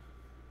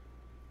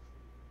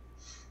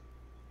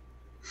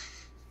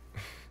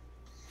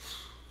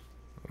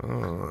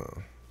 Oh.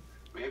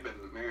 May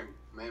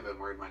have been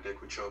worried my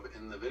dick would show up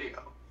in the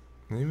video.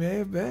 He may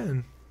have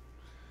been.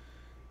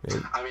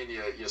 I mean,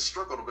 you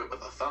struggled a bit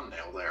with the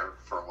thumbnail there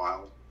for a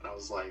while, and I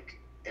was like,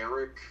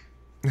 Eric.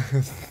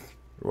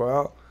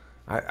 Well,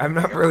 I'm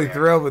not really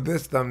thrilled with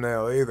this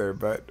thumbnail either,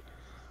 but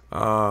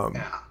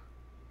yeah.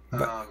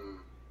 But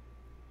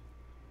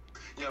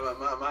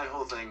my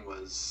whole thing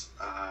was,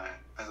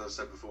 as I've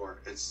said before,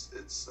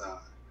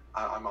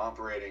 I'm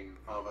operating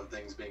off of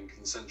things being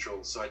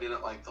consensual, so I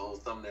didn't like the whole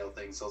thumbnail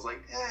thing. So I was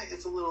like,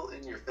 it's a little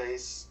in your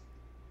face.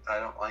 I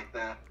don't like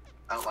that.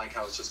 I don't like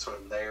how it's just sort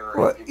of there.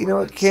 Well, you know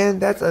what, Ken?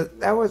 That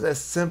was a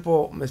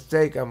simple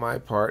mistake on my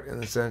part, in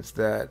the sense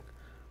that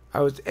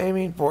I was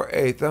aiming for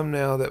a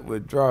thumbnail that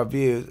would draw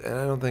views, and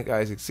I don't think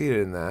I succeeded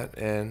in that.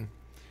 And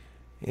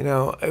you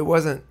know, it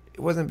wasn't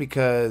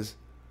because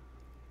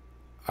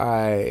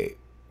I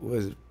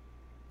was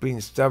being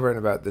stubborn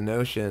about the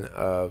notion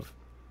of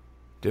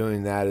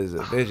doing that as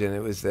a vision. It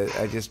was that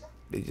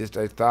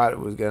I thought it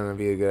was going to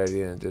be a good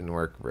idea, and it didn't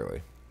work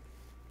really.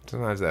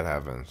 Sometimes that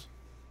happens.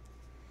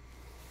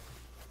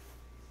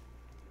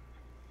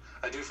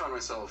 I do find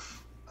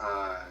myself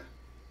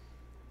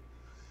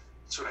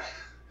sort of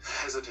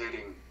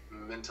hesitating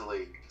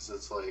mentally, because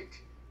it's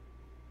like,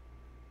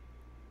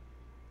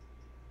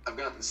 I've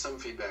gotten some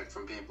feedback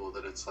from people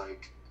that it's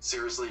like,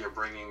 seriously, you're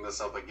bringing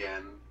this up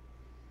again?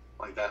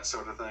 Like that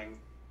sort of thing.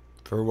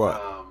 For what?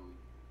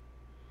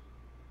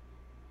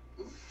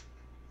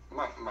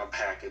 My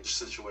package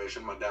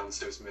situation, my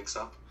downstairs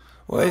mix-up.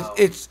 Well,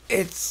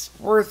 it's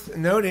worth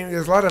noting.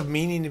 There's a lot of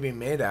meaning to be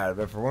made out of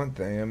it. For one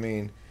thing, I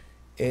mean,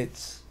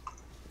 it's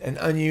an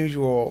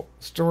unusual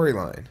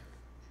storyline.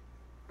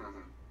 Mm-hmm.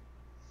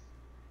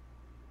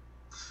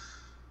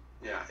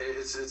 Yeah,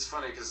 it's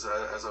funny because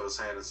as I was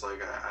saying, it's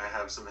like I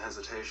have some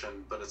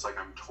hesitation, but it's like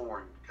I'm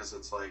torn, because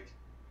it's like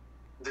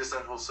there's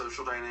that whole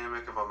social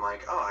dynamic of, I'm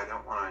like, I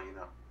don't want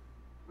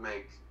to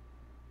make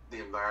the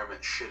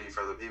environment shitty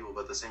for other people,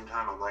 but at the same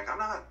time, I'm like, I'm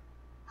not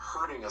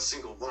hurting a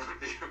single one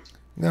of you.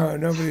 No,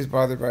 nobody's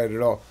bothered by it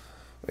at all.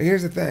 But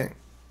here's the thing.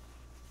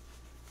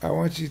 I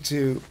want you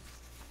to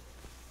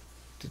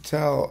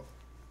tell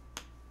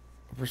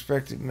a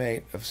prospective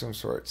mate of some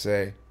sort,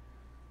 say,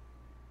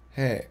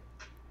 "Hey,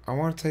 I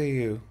want to tell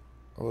you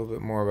a little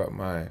bit more about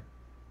my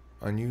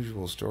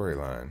unusual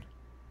storyline."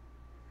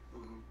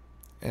 Mm-hmm.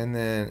 And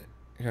then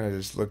kind of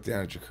just look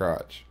down at your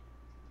crotch.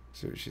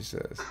 See what she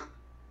says.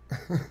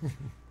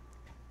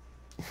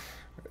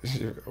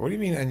 What do you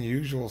mean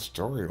unusual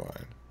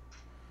storyline?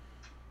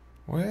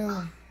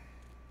 Well,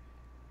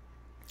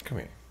 come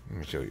here. Let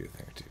me show you a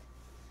thing or two.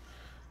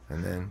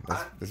 And then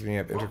let's bring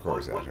up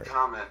intercourse out here. One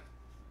comment.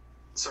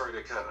 Sorry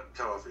to cut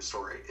off your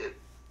story. It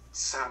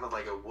sounded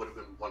like it would have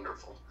been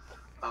wonderful.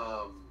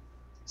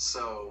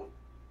 So,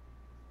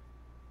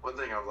 one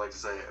thing I would like to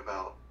say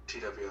about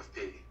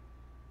TwFP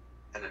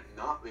and it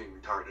not being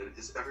retarded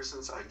is, ever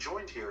since I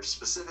joined here,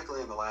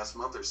 specifically in the last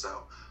month or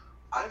so,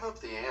 I've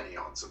upped the ante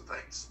on some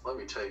things. Let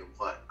me tell you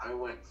what. I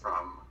went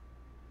from,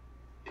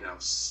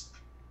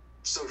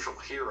 social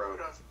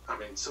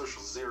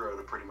zero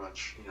to pretty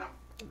much,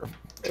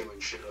 doing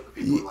shit other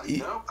people were like,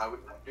 no, I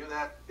would not do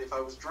that if I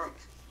was drunk.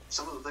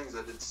 Some of the things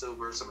I did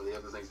sober, some of the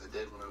other things I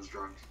did when I was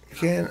drunk.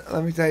 Ken,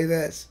 let me tell you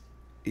this.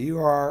 You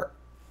are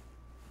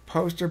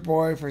poster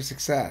boy for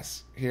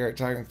success here at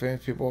Talking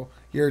Famous People.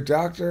 You're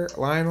Dr.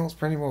 Lionel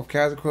Sprinting Wolf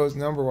Kazaquo's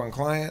 #1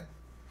 client.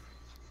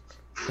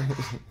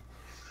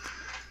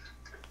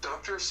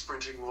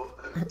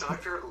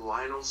 Dr.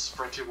 Lionel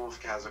Sprinting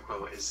Wolf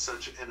Kazaquo is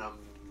such an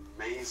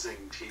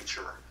amazing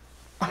teacher.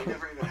 I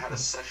never even had a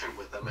session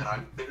with him, and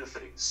I'm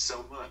benefiting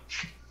so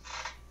much.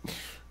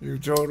 You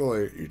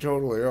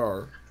totally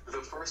are. The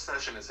first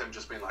session is him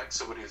just being like,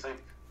 "So what do you think?"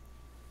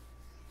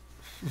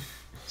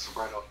 So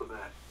right off the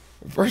bat.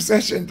 First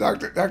session,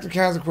 Dr.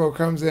 Kazaquo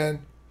comes in.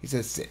 He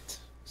says,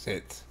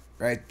 sit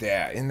right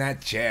there in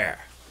that chair.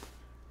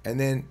 And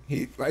then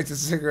he lights a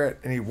cigarette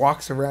and he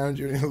walks around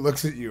you and he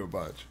looks at you a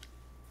bunch.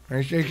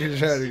 And he shakes his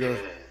head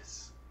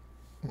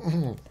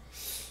and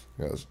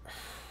he goes,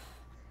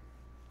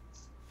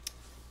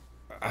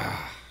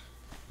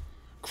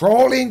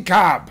 crawling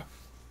cob.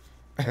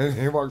 And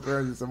he walks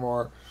around you some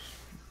more,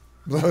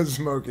 blows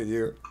smoke at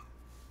you.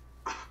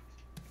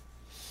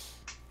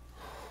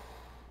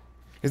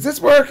 Is this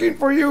working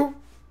for you?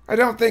 I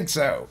don't think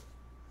so.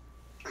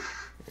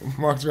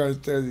 Walks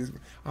around and says,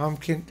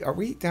 are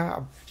we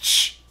down?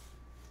 Shh.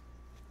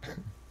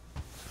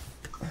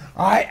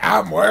 I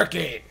am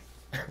working.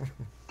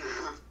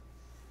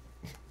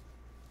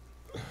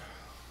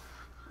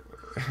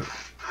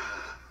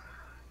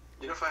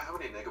 How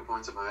many nigga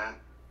points am I at?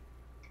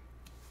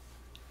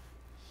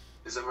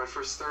 Is that my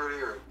first 30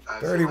 or I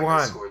 31?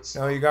 Like I scored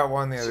no, you got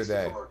one the other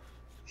 64. day.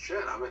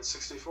 Shit, I'm at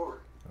 64.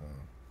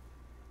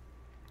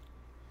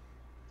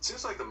 It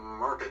seems like the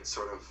market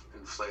sort of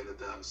inflated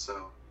them,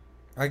 so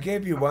I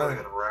gave you I'm one.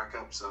 gonna rack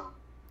up some.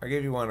 I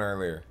gave you one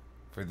earlier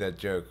for that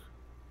joke.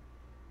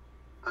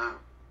 Oh.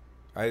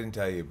 I didn't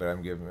tell you, but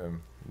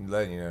I'm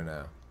letting you know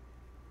now.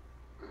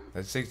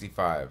 That's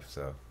 65,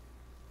 so.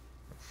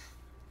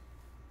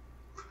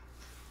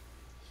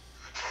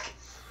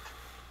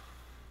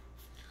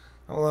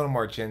 I'm a little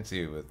more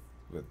chintzy with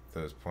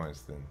those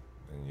points than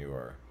you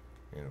are,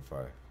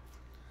 Unify.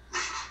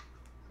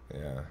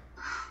 Yeah.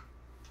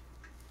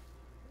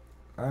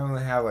 I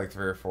only have like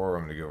 3 or 4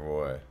 of them to give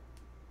away.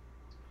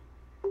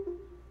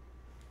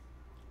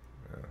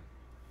 Yeah.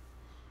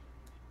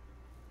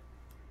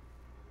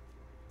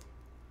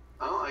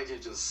 I don't like you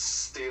just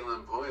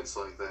stealing points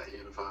like that,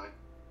 Unify.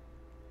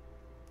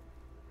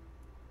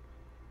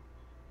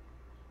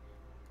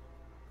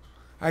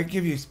 I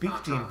give you speech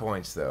team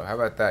points though. How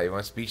about that? You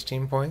want speech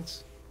team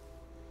points?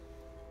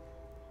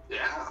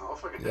 Yeah, I'll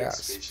fucking take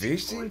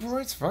speech team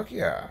points. Fuck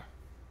yeah.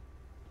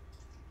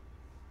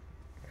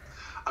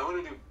 I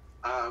want to do.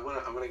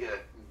 I'm gonna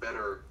get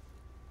better.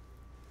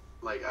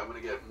 Like I'm gonna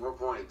get more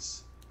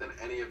points than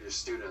any of your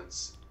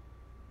students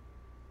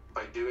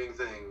by doing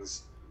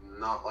things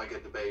not like a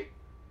debate,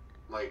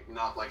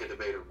 not like a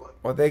debater would.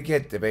 Well, they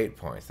get debate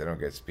points. They don't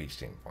get speech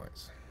team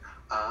points.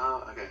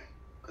 Okay,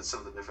 that's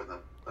something different then.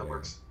 That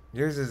works.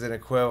 Yours is an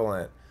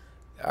equivalent.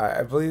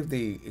 I believe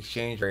the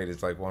exchange rate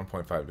is like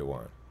 1.5 to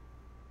 1.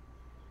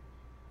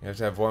 You have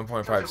to have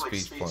 1.5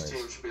 speech points. Speech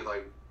team should be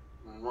like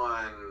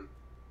 1.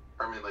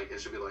 I mean, like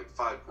it should be like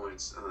 5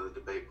 points, and then the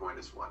debate point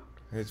is 1.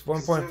 It's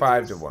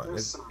 1.5 to 1.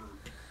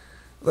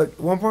 Look,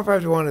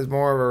 1.5 to 1 is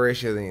more of a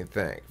ratio than you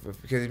think,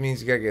 because it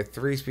means you gotta get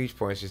 3 speech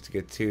points just to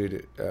get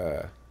 2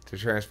 to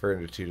transfer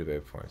into 2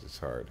 debate points. It's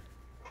hard.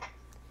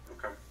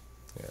 Okay.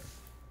 Yeah.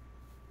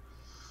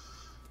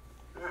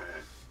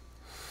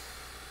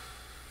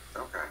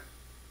 Okay.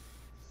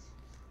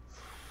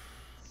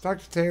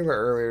 Talked to Taylor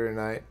earlier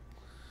tonight,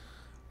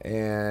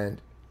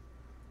 and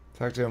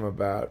talked to him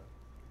about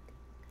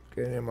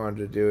getting him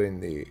onto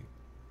doing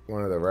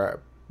one of the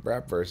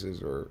rap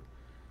verses, or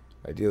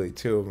ideally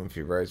 2 of them if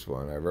he writes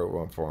one. I wrote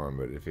one for him,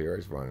 but if he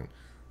writes one,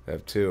 I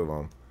have 2 of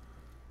them.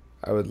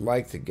 I would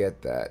like to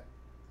get that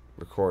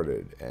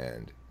recorded,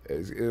 and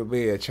it'll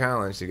be a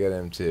challenge to get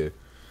him to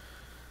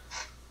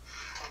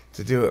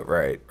do it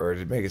right, or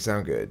to make it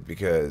sound good,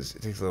 because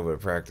it takes a little bit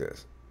of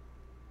practice.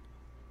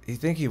 You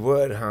think he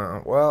would,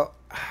 huh? Well,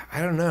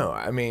 I don't know.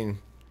 I mean,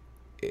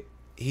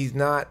 he's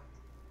not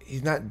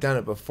done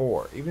it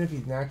before. Even if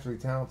he's naturally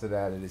talented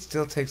at it, it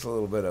still takes a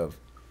little bit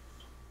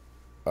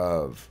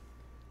of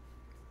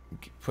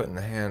putting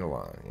the handle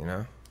on, you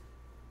know?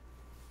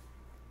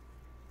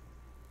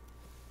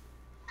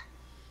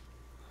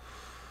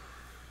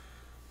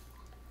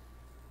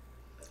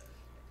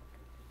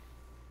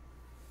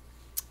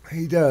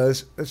 He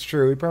does. That's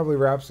true. He probably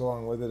raps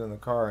along with it in the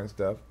car and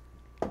stuff.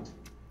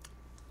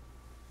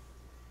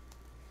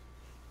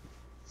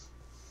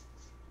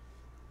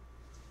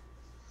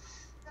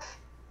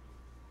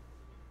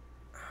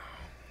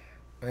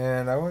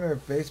 And I wonder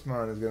if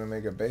Bassmon is going to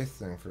make a bass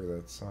thing for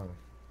that song.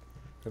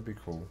 That'd be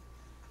cool.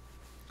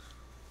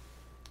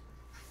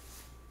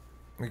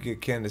 We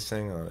get Ken to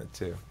sing on it,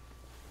 too.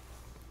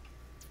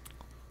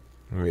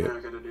 We're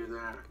not going to do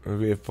that. It would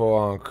be a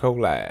full-on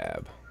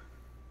collab.